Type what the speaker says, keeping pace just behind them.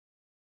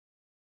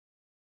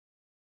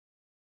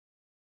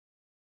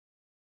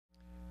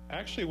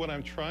Actually, what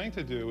I'm trying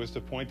to do is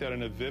to point out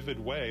in a vivid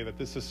way that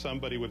this is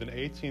somebody with an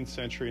 18th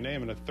century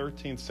name and a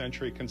 13th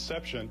century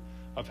conception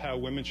of how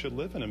women should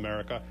live in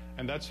America,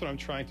 and that's what I'm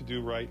trying to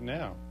do right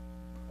now.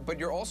 But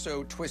you're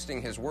also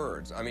twisting his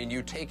words. I mean,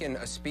 you've taken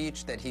a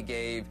speech that he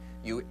gave,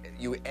 you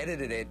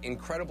edited it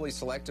incredibly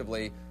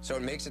selectively, so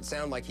it makes it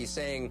sound like he's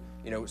saying,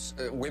 you know,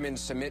 women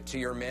submit to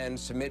your men,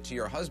 submit to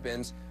your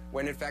husbands,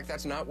 when in fact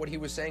that's not what he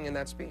was saying in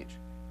that speech.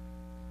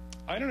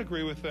 I don't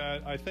agree with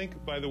that. I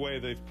think, by the way,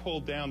 they've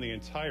pulled down the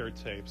entire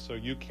tape, so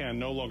you can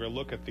no longer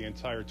look at the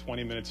entire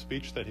 20-minute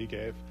speech that he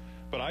gave.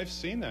 But I've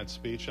seen that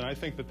speech, and I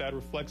think that that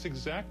reflects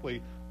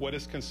exactly what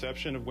his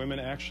conception of women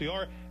actually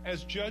are,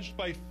 as judged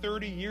by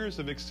 30 years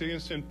of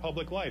experience in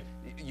public life.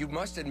 You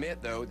must admit,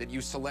 though, that you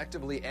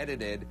selectively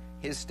edited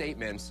his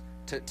statements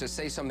to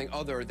say something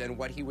other than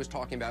what he was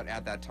talking about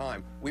at that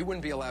time. We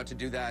wouldn't be allowed to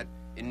do that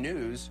in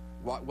news.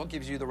 What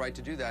gives you the right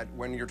to do that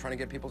when you're trying to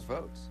get people's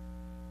votes?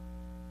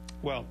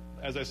 Well,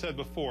 as I said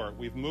before,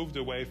 we've moved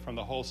away from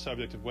the whole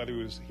subject of whether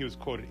he was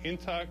quoted in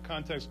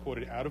context,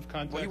 quoted out of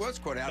context. Well, he was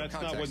quoted out of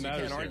context. That's not what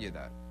matters. You can't argue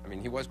that. I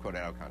mean, he was quoted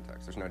out of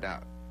context. There's no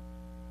doubt.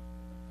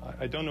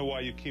 I don't know why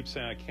you keep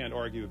saying I can't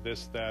argue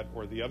this, that,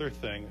 or the other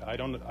thing. I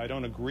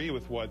don't agree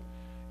with what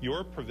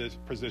your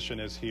position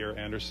is here,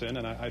 Anderson,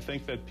 and I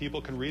think that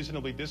people can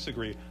reasonably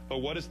disagree. But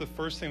what is the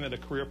first thing that a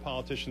career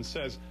politician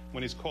says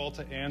when he's called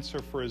to answer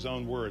for his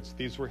own words?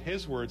 These were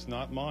his words,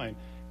 not mine.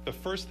 The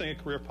first thing a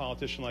career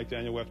politician like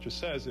Daniel Webster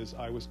says is,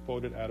 I was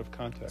quoted out of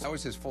context. That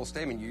was his full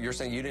statement. You're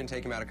saying you didn't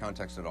take him out of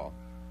context at all?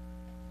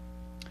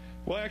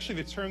 Well,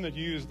 actually, the term that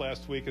you used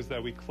last week is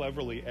that we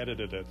cleverly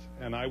edited it,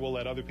 and I will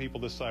let other people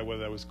decide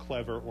whether that was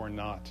clever or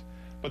not.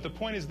 But the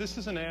point is, this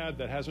is an ad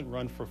that hasn't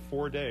run for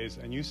 4 days,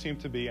 and you seem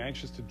to be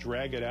anxious to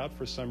drag it out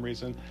for some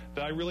reason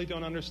that I really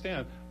don't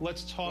understand.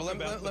 Let's talk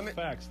about the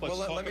facts. Let's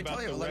talk about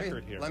the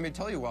record here. Let me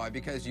tell you why.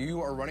 Because you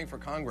are running for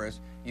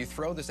Congress, you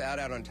throw this ad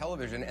out on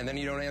television, and then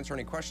you don't answer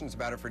any questions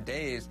about it for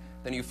days.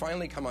 Then you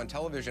finally come on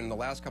television in the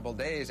last couple of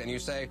days, and you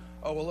say,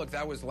 oh, well, look,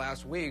 that was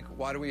last week.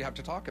 Why do we have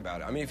to talk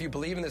about it? I mean, if you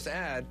believe in this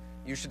ad,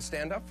 you should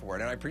stand up for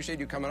it. And I appreciate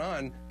you coming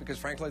on, because,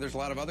 frankly, there's a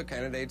lot of other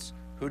candidates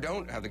who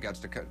don't have the guts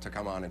to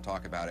come on and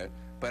talk about it.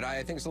 But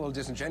I think it's a little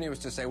disingenuous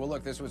to say, well,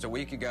 look, this was a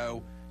week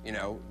ago, you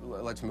know,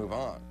 let's move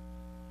on.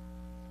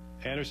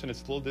 Anderson,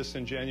 it's a little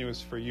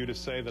disingenuous for you to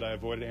say that I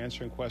avoided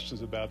answering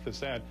questions about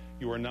this ad.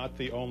 You are not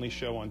the only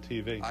show on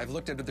TV. I've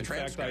looked at the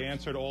transcript. In fact, I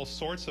answered all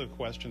sorts of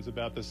questions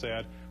about this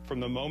ad from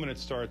the moment it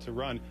started to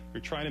run. You're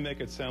trying to make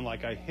it sound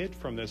like I hid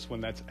from this when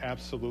that's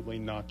absolutely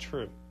not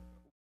true.